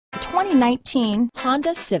2019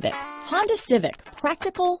 Honda Civic. Honda Civic,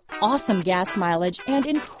 practical, awesome gas mileage, and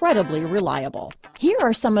incredibly reliable. Here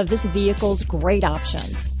are some of this vehicle's great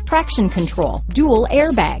options: traction control, dual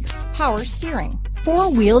airbags, power steering,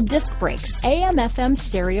 four-wheel disc brakes, AM/FM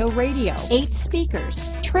stereo radio, 8 speakers,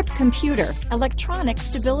 trip computer, electronic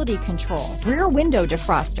stability control, rear window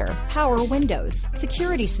defroster, power windows,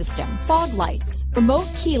 security system, fog lights, remote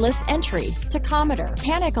keyless entry, tachometer,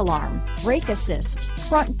 panic alarm, brake assist,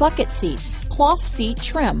 front bucket seats, cloth seat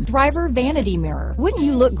trim, driver vanity mirror. Wouldn't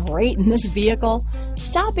you look great in this vehicle?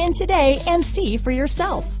 Stop in today and see for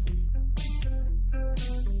yourself.